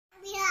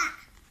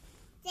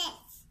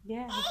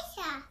Yeah.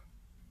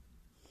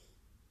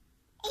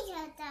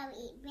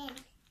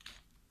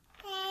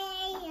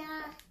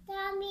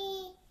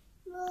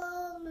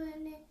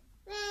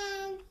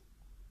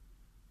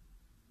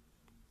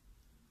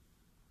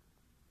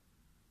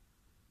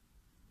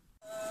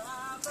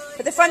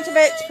 Put the front of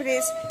it,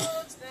 please.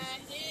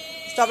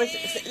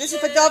 This is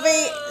for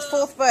Dobby's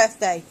 4th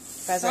birthday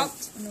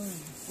present.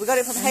 We got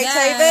it from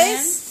Haytovers.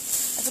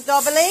 That's for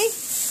Dobby.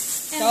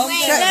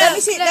 Let me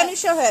see. Let me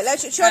show her.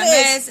 Show what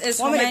it is.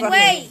 1 minute,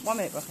 Brooklyn. 1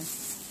 minute, Brooklyn.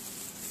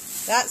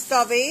 That's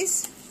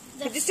Dobby's.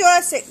 Just do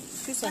our 2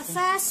 seconds. The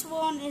first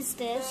one is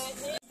this.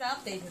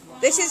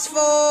 This is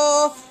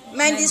for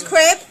Mandy's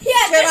crib.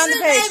 Yeah, Turn around the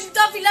page.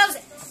 Dobby loves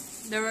it.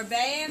 The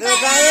Rebellion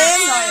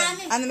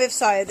and the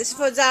Mivsaya. This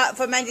is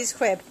for Mandy's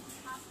crib.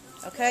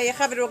 Okay, you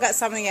have it all got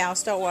something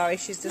else. Don't worry,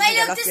 she's doesn't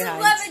get left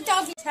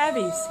behind.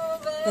 Tabbies.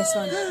 This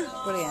one.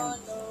 Brilliant.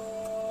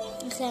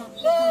 Okay.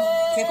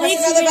 Okay, press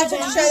another button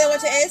to show them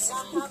what it is.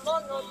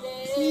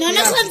 No,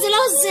 no,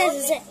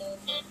 is it?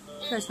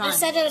 That's fine. I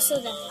said it was so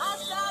there.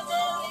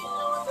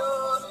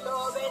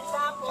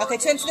 Okay,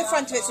 turn to the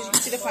front of it so you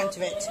can see the front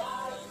of it.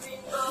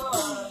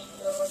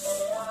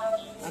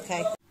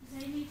 Okay.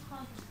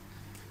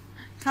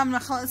 Come,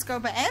 let's go to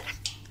bed.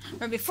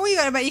 But before you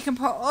go to bed, you can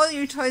put all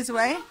your toys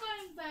away. I'm not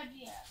going to bed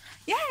yet.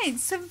 Yeah,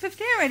 it's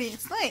 7:50 already.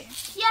 It's late.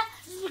 Yeah,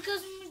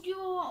 because you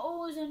are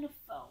always on the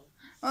phone.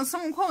 Oh,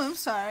 someone called me. I'm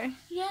sorry.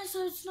 Yeah,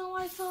 so it's not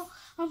my fault.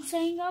 I'm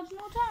saying I have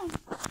no time.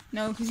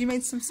 No, because you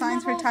made some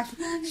signs for Tati.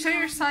 Show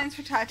your signs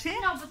for Tati.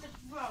 No, but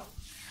bro.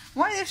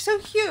 Why? They're so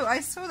cute.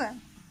 I saw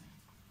them.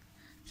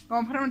 Go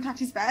and put them on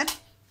Tati's bed.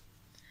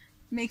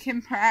 Make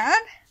him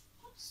proud.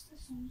 What's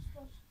this one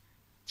supposed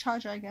to?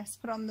 Charger, I guess.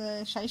 Put on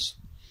the shaish.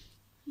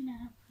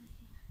 No.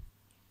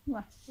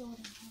 What?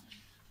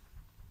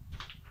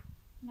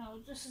 No,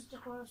 this is the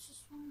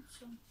grossest one.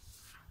 So.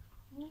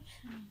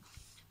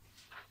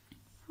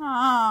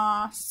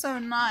 Ah, so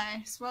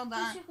nice. Well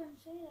done. You can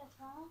see that,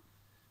 huh?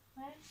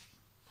 Right?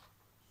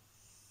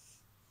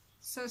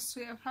 So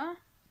sweet of her.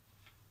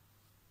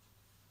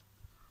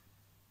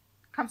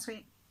 Come,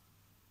 sweet.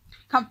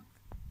 Come.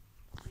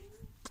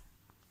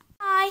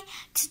 Hi,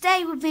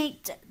 today we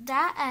made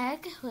that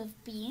egg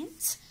with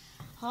beans,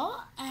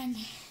 and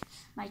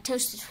my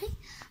toasted wheat.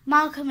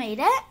 Malcolm made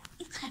it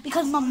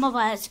because my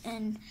mother is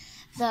in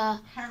the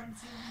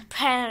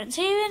parents'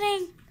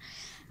 evening.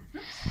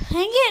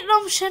 Hang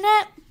it, shouldn't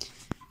it?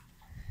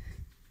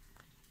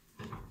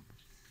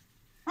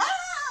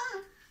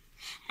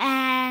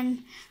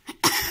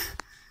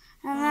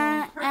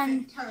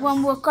 And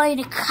when we're going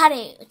to cut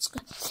it, it's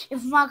good.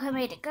 If Malcolm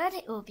made it good,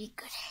 it will be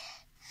good.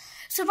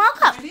 So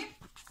Malcolm, Ready?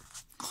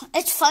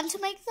 It's fun to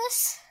make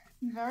this.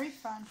 Very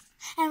fun.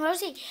 And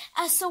Rosie,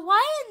 so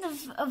why in the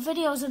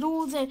videos and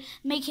all the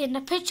making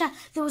the picture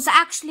there was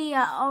actually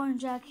an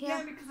orange egg here?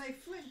 Yeah, because I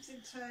flipped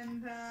it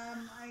and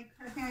I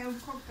think I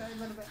overcooked it a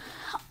little bit.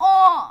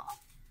 Oh,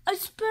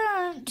 it's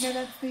burnt. Yeah,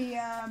 that's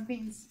the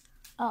beans.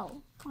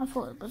 Oh, I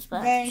thought it was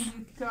burnt. There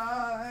you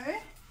go.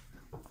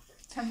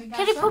 Turn the gas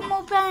Can you put on.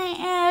 more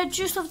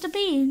juice of the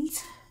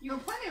beans? You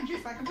have plenty of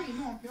juice, but I can put you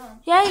more if you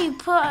want. Yeah, you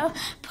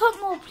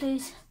put more,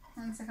 please.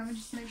 1 second, let me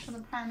just make sure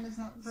the pan is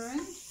not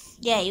ruined.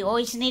 Yeah, you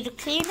always need to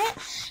clean it,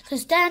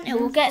 because then it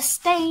will get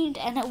stained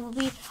and it will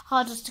be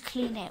harder to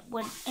clean it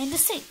when in the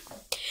sink.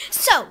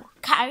 So,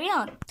 carry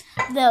on.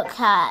 Look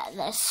at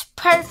this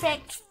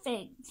perfect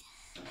thing.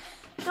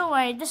 Don't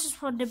worry, this is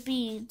for the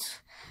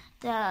beans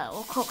that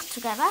will cook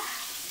together.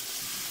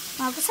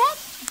 Like I said.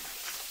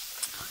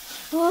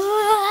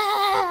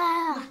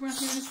 Look, we're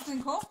doing this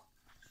thing called.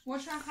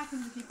 Watch what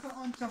happens if you put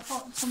onto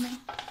hot something.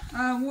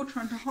 Water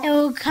onto hot. It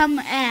will come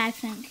air, I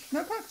think.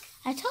 No, cook.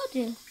 I told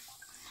you.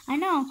 I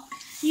know.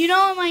 You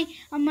know,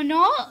 I'm a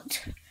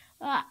not.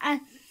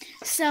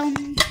 So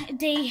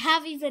they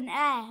have even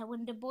air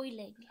when they're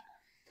boiling.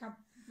 Come,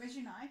 where's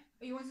your knife?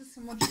 Oh, you wanted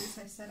some more juice?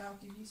 I said I'll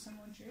give you some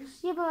more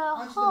juice. Yeah, but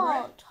Onto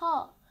the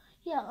hot.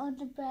 Yeah, on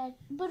the bread.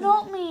 But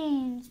not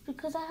means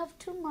because I have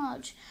too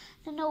much.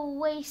 Then I'll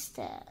waste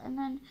it. And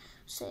then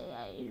say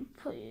I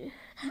put you.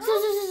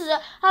 No.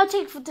 I'll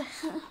take for the.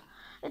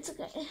 It's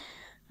okay.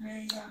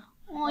 There you go.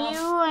 Oh, you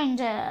ruined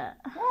it.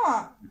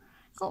 What?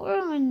 Got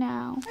ruined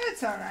now.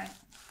 It's alright.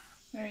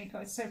 There you go.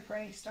 It's so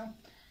pretty still.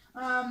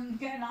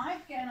 Get a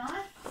knife. Get a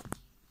knife.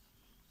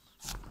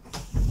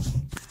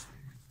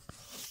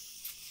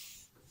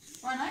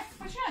 Want a knife?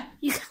 What's your knife?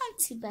 You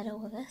can't see better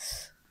with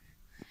this.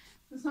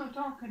 It's not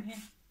dark in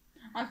here.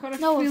 I've got a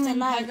No, with the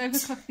feeling I've light.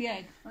 overcooked the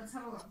egg. Let's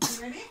have a look.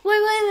 You ready?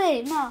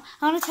 Wait, no.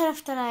 I want to cut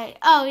off the light.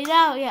 Oh,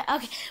 no, yeah,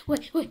 okay.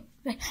 Wait. I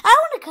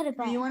want to cut it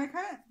back. You want to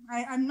cut it?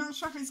 I'm not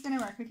sure if it's going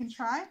to work. We can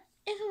try.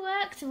 If it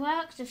works, it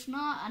works. If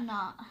not, I'm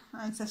not.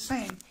 It's the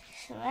same.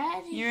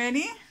 Ready? You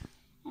ready?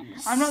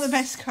 I'm not the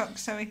best cook,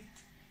 so we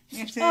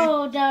have to...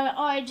 Oh, the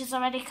orange is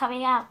already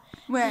coming out.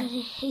 Where?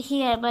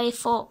 Here, my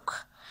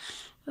fork.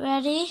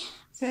 Ready?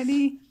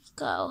 Ready?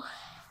 Go.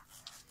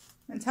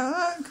 Let's have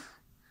a look.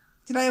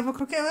 Did I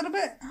overcook it a little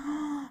bit?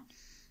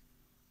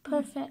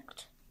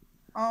 Perfect.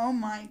 Oh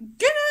my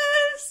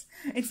goodness!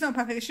 It's not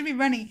perfect. It should be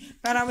runny,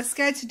 but I was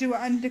scared to do it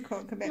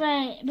undercook a bit.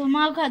 Right, but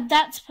my God,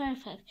 that's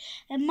perfect.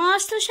 And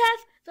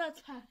MasterChef, that's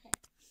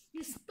perfect.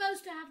 You're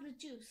supposed to have the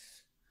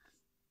juice.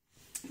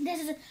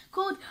 This is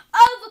called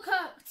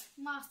Overcooked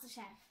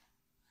MasterChef.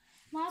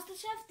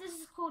 MasterChef, this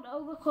is called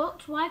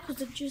Overcooked. Why? Because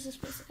the juice is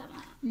supposed to come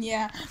out.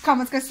 Yeah. Come,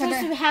 let's go set it.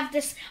 Supposed to have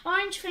this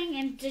orange thing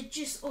and the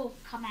juice all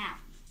come out.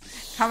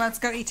 Come, let's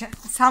go eat it.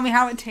 Tell me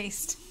how it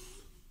tastes.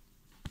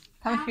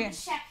 Tell me I'm the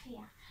chef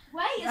here.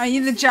 Wait, are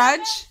you the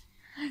judge?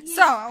 Yeah.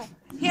 So,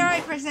 here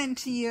I present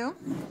to you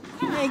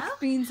baked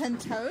beans and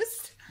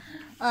toast.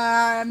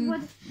 I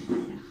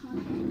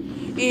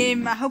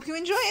hope you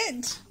enjoy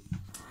it.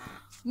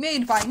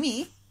 Made by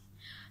me.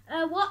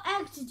 What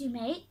egg did you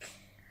make?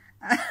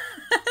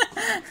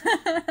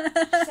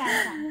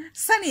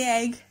 Sunny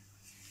egg.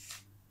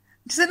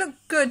 Does it look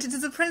good?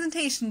 Does the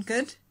presentation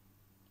good?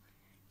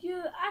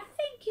 I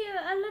think you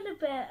a little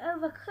bit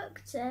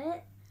overcooked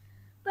it,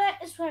 but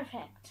it's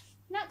perfect.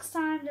 Next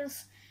time,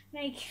 just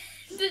make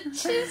the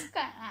juice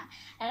come out.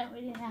 I don't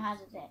really know how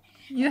to do it.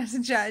 You have to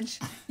judge.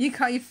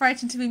 You're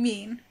frightened to be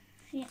mean.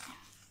 Yeah.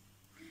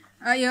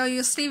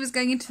 Your sleeve is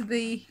going into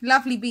the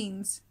lovely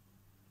beans.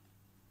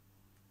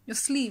 Your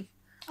sleeve.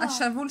 I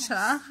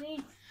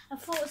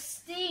thought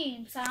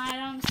steam, so I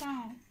don't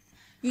sound.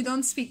 You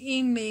don't speak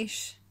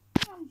English.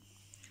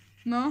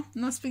 No?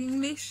 Not speak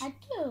English? I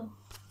do.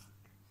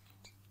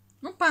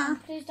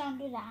 Opa. Please don't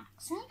do the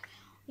accent.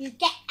 You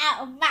get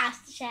out of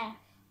MasterChef.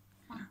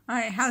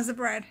 Alright, how's the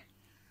bread?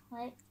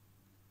 Like,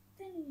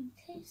 didn't even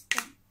taste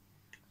it.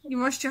 You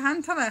washed your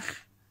hand,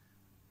 Talach?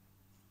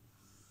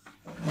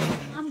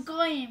 I'm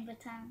going,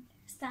 but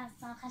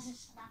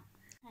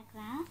like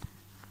that.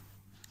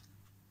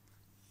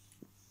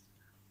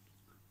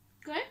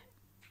 Good.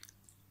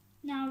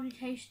 Now we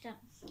taste it.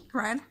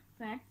 Bread?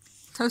 Bread.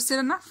 Toasted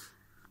enough?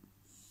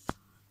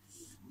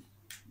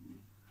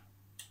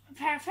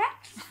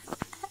 Perfect.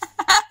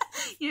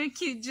 You're a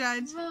cute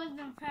judge. More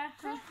than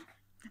perfect.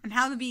 And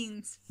how are the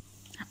beans?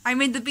 I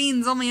made the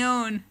beans on my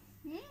own.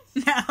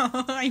 No,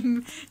 I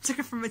took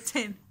it from a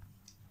tin.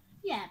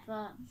 Yeah,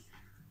 but...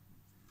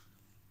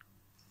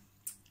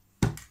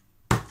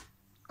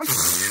 10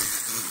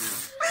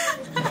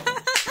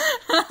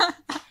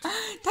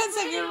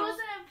 seconds. It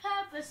wasn't on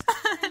purpose.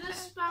 It was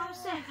spelled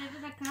safe.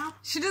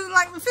 She doesn't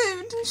like my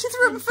food. She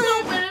threw my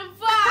food.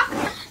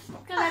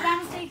 Because I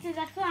demonstrated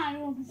that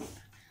clown.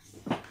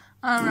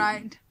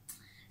 Alright.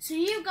 So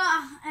you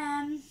got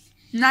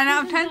 9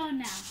 out of 10? Go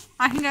now.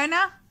 I can go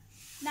now?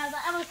 Now the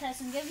other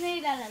person gives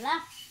me la la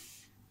la.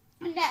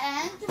 In the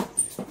end,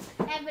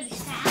 everybody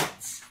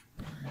starts.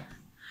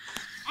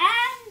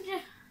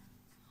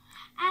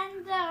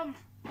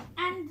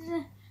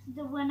 And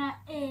the winner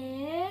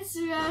is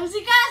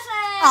Rosie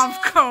Gosling.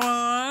 Of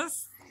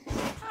course.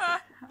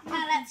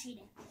 Now let's eat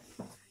it.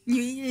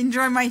 You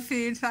enjoy my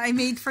food that I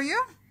made for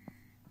you?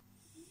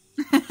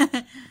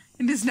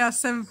 It is now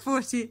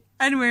 7:40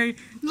 and we're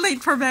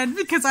late for bed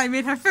because I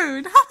made her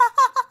food.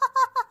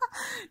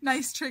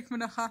 Nice trick,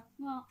 Manocha.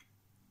 Well.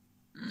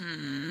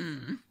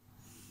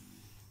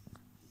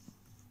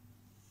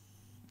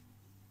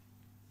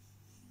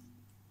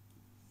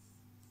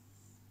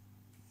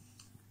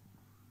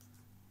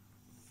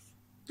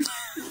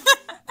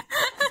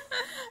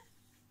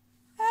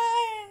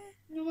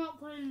 You won't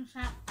put it in the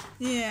trap.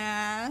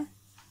 Yeah.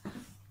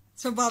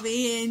 So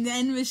Bobby and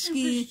then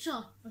Mishki.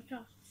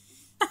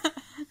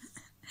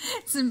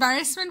 It's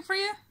embarrassment for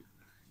you?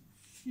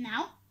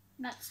 Now,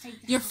 let's take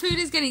this. Your food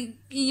is getting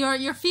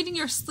you're feeding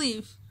your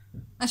sleeve.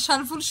 A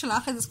shalful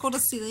shalach, as it's called a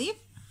sleeve.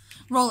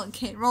 Roll it,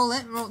 kid. Roll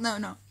it.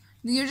 No.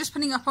 You're just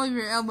putting it up over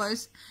your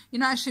elbows. You're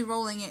not actually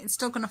rolling it. It's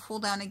still gonna fall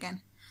down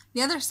again.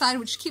 The other side,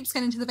 which keeps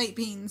getting to the baked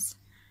beans,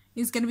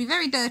 is gonna be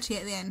very dirty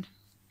at the end.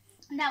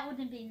 That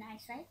wouldn't be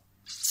nice, right?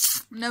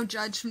 No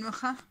judge,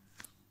 Mnucha.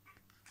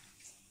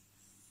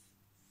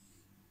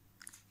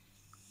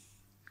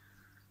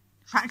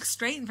 Track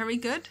straight, very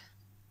good.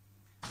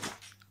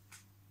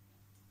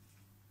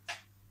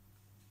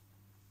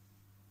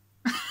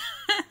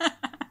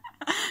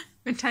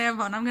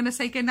 Vitayavon, I'm going to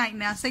say goodnight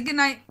now. Say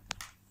goodnight.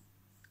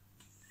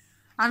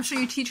 I'm sure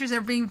your teachers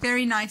are being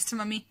very nice to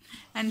Mummy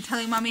and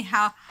telling Mummy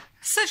how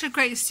such a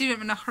great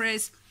student Mnucha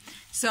is.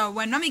 So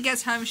when Mummy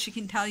gets home, she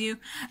can tell you.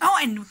 Oh,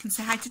 and we can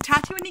say hi to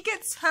Tati when he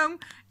gets home.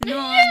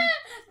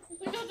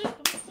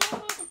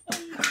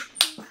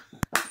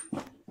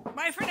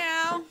 Bye for now.